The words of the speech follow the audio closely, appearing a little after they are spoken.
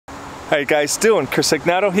How you guys doing? Chris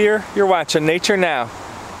Egnoto here. You're watching Nature Now.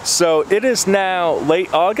 So it is now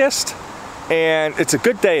late August and it's a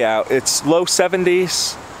good day out. It's low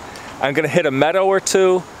 70s. I'm gonna hit a meadow or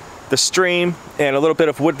two, the stream, and a little bit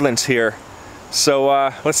of woodlands here. So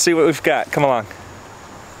let's see what we've got. Come along.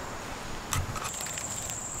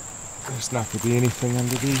 There's not gonna be anything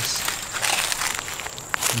under these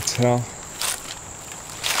until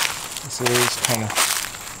this area's kind of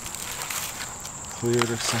cleared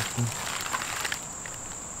or something.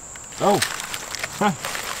 Oh, huh.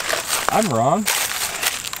 I'm wrong.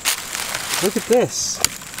 Look at this.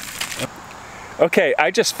 Okay, I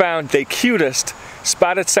just found the cutest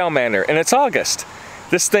spotted salamander, and it's August.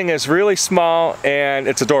 This thing is really small and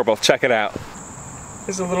it's adorable. Check it out.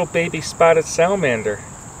 There's a little baby spotted salamander.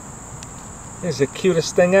 It's the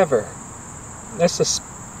cutest thing ever. That's the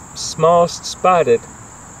smallest spotted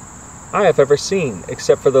I have ever seen,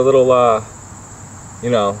 except for the little, you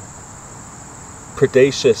know,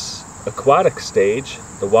 predaceous aquatic stage,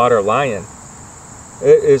 the water lion.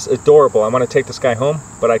 It is adorable. I want to take this guy home,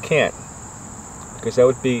 but I can't, because that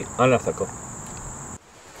would be unethical.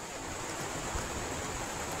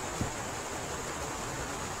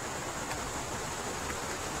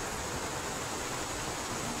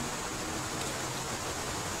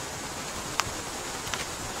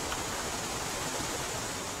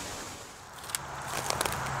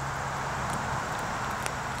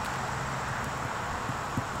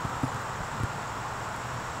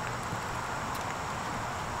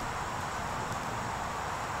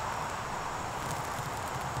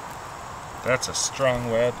 That's a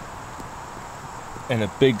strong web and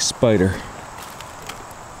a big spider.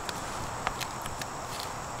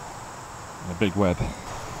 And a big web.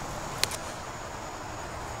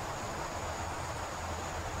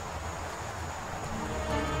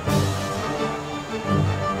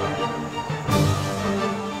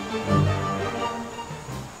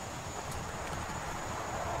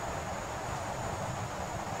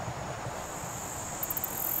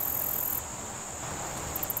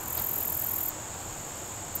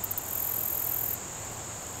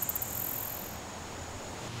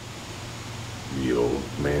 The old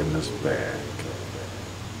man is back.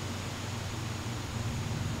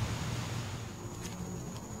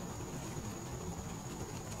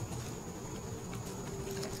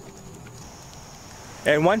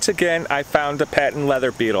 And once again, I found a patent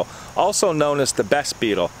leather beetle, also known as the best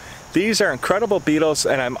beetle. These are incredible beetles,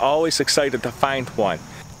 and I'm always excited to find one.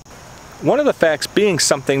 One of the facts being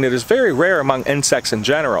something that is very rare among insects in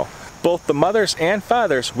general. Both the mothers and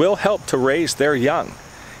fathers will help to raise their young.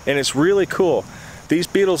 And it's really cool. These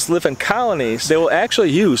beetles live in colonies. They will actually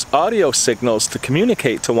use audio signals to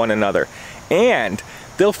communicate to one another. And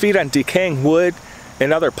they'll feed on decaying wood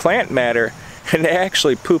and other plant matter, and they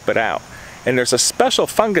actually poop it out. And there's a special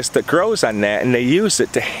fungus that grows on that, and they use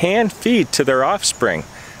it to hand feed to their offspring.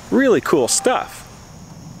 Really cool stuff.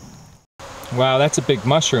 Wow, that's a big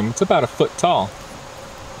mushroom. It's about a foot tall.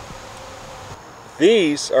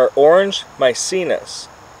 These are orange mycenas.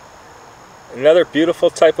 Another beautiful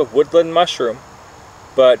type of woodland mushroom,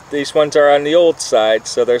 but these ones are on the old side,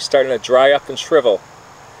 so they're starting to dry up and shrivel.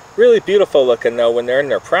 Really beautiful looking though when they're in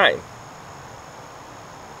their prime.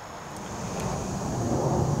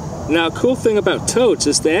 Now, a cool thing about toads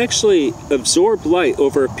is they actually absorb light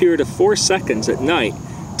over a period of 4 seconds at night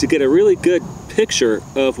to get a really good picture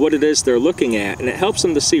of what it is they're looking at, and it helps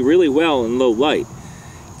them to see really well in low light.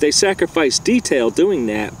 They sacrifice detail doing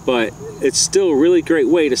that, but it's still a really great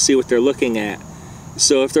way to see what they're looking at.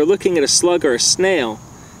 So if they're looking at a slug or a snail,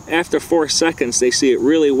 after 4 seconds they see it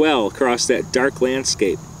really well across that dark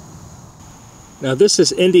landscape. Now this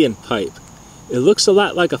is Indian pipe. It looks a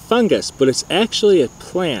lot like a fungus, but it's actually a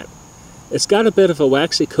plant. It's got a bit of a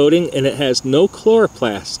waxy coating and it has no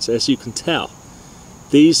chloroplasts, as you can tell.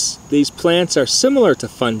 These plants are similar to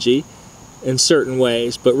fungi in certain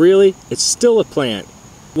ways, but really it's still a plant.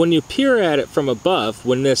 When you peer at it from above,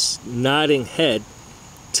 when this nodding head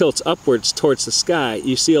tilts upwards towards the sky,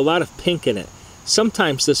 you see a lot of pink in it.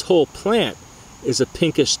 Sometimes this whole plant is a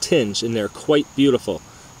pinkish tinge, and they're quite beautiful.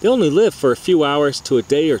 They only live for a few hours to a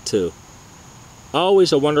day or two.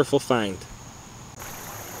 Always a wonderful find.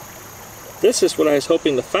 This is what I was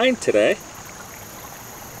hoping to find today.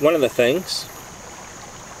 One of the things.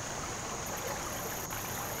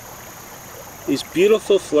 These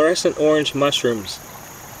beautiful fluorescent orange mushrooms.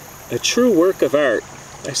 A true work of art.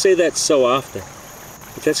 I say that so often,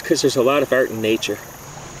 but that's because there's a lot of art in nature.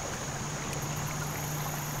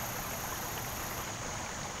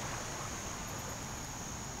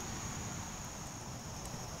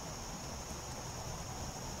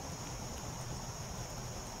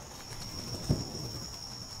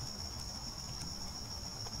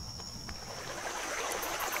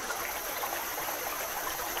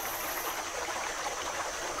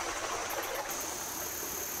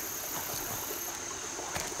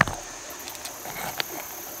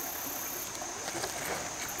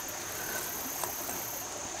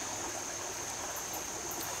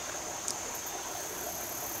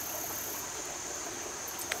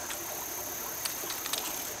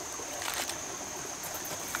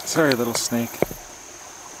 Sorry, little snake.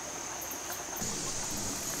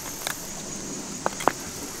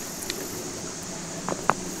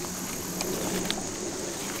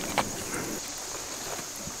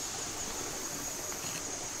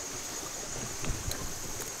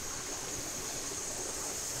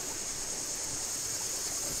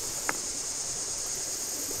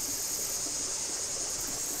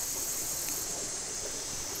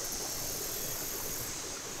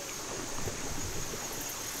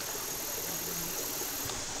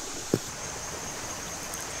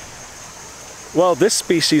 Well, this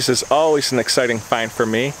species is always an exciting find for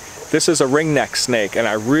me. This is a ringneck snake, and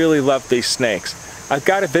I really love these snakes. I've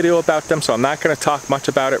got a video about them, so I'm not going to talk much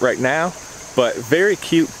about it right now, but very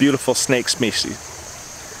cute, beautiful snake species.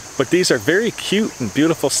 But these are very cute and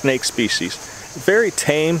beautiful snake species. Very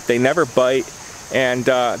tame, they never bite, and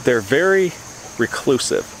they're very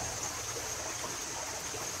reclusive.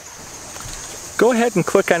 Go ahead and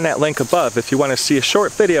click on that link above if you want to see a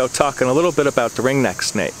short video talking a little bit about the ringneck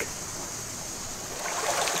snake.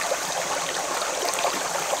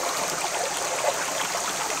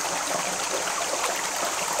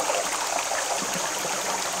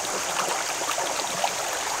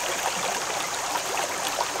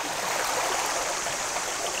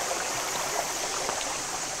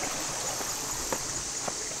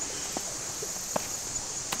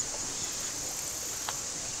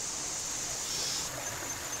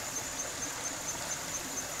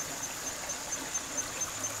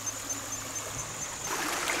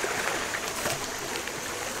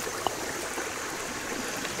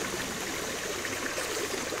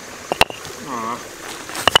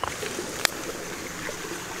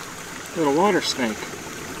 Little water snake.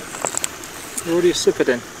 What do you sip it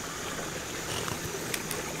in?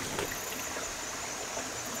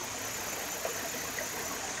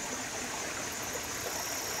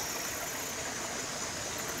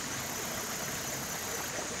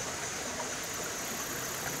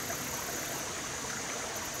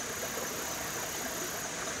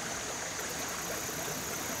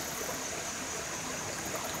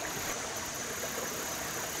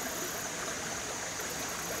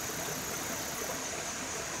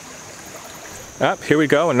 Up, here we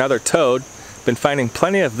go, another toad. Been finding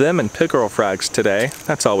plenty of them and pickerel frogs today.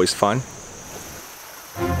 That's always fun.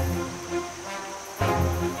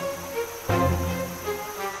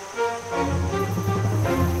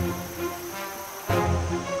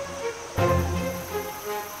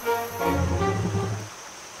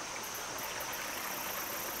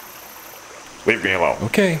 Leave me alone.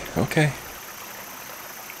 Okay, okay.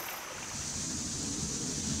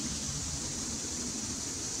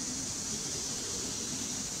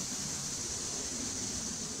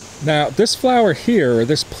 Now, this flower here, or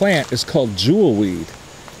this plant, is called jewelweed.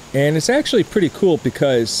 And it's actually pretty cool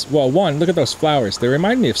because, well, one, look at those flowers. They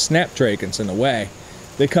remind me of snapdragons in a way.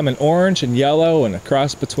 They come in orange and yellow and a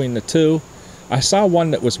cross between the two. I saw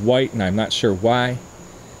one that was white, and I'm not sure why.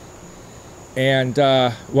 And,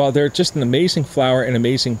 well, they're just an amazing flower and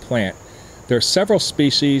amazing plant. There are several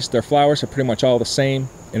species. Their flowers are pretty much all the same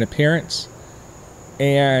in appearance.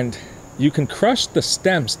 And you can crush the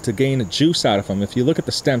stems to gain a juice out of them. If you look at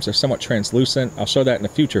the stems, they're somewhat translucent. I'll show that in a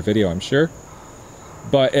future video, I'm sure.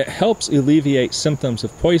 But it helps alleviate symptoms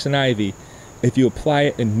of poison ivy if you apply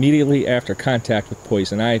it immediately after contact with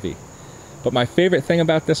poison ivy. But my favorite thing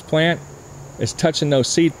about this plant is touching those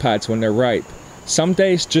seed pods when they're ripe. Some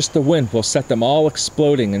days just the wind will set them all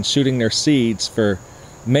exploding and shooting their seeds for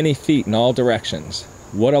many feet in all directions.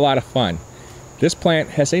 What a lot of fun. This plant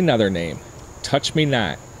has another name, Touch Me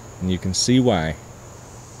Not, and you can see why.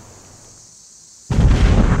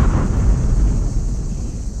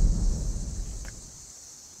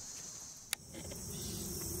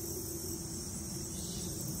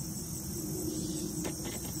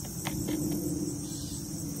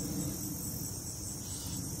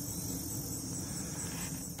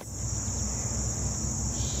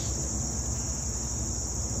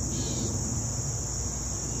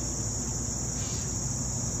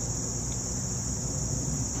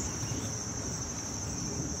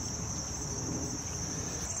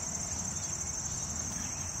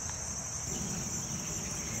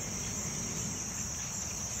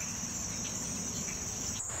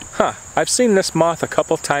 Huh, I've seen this moth a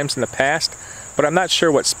couple times in the past, but I'm not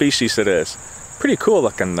sure what species it is. Pretty cool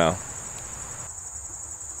looking though.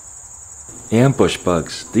 Ambush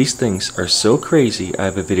bugs. These things are so crazy, I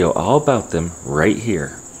have a video all about them right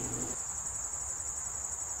here.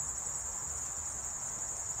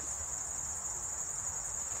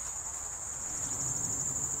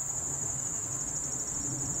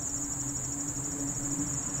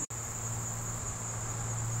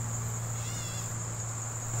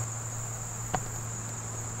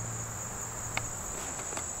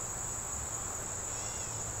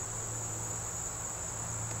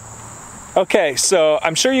 Okay, so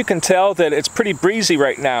I'm sure you can tell that it's pretty breezy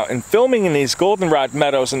right now, and filming in these goldenrod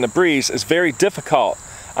meadows in the breeze is very difficult.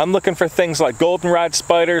 I'm looking for things like goldenrod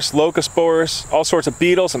spiders, locust borers, all sorts of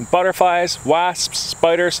beetles and butterflies, wasps,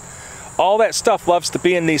 spiders. All that stuff loves to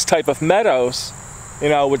be in these type of meadows, you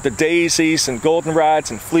know, with the daisies and goldenrods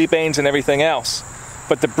and fleabanes and everything else.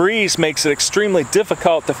 But the breeze makes it extremely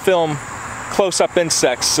difficult to film close-up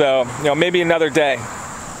insects, so, you know, maybe another day.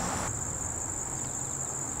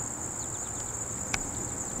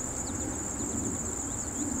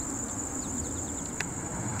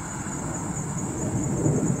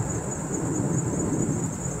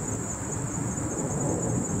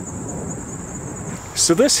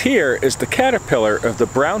 So this here is the caterpillar of the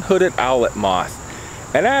brown-hooded owlet moth.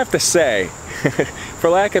 And I have to say, for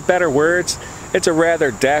lack of better words, it's a rather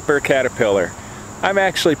dapper caterpillar. I'm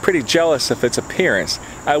actually pretty jealous of its appearance.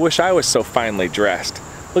 I wish I was so finely dressed.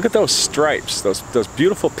 Look at those stripes, those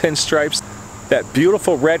beautiful pinstripes, that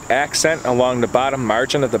beautiful red accent along the bottom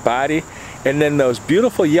margin of the body, and then those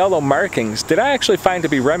beautiful yellow markings that I actually find to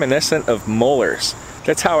be reminiscent of molars.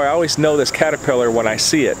 That's how I always know this caterpillar when I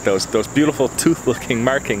see it, those beautiful tooth-looking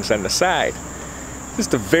markings on the side.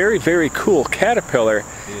 Just a very, very cool caterpillar,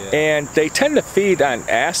 and they tend to feed on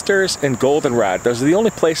asters and goldenrod. Those are the only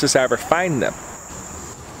places I ever find them.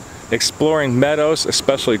 Exploring meadows,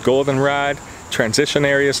 especially goldenrod, transition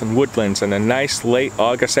areas and woodlands in a nice late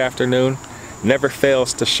August afternoon never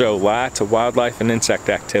fails to show lots of wildlife and insect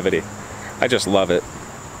activity. I just love it.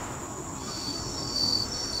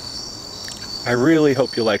 I really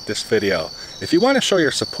hope you liked this video. If you want to show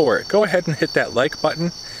your support, go ahead and hit that like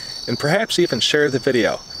button and perhaps even share the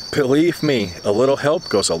video. Believe me, a little help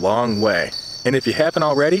goes a long way. And if you haven't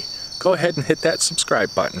already, go ahead and hit that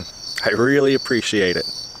subscribe button. I really appreciate it.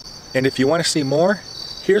 And if you want to see more,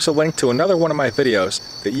 here's a link to another one of my videos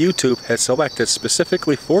that YouTube has selected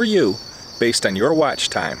specifically for you based on your watch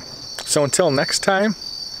time. So until next time,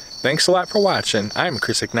 thanks a lot for watching. I'm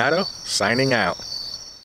Chris Egnoto, signing out.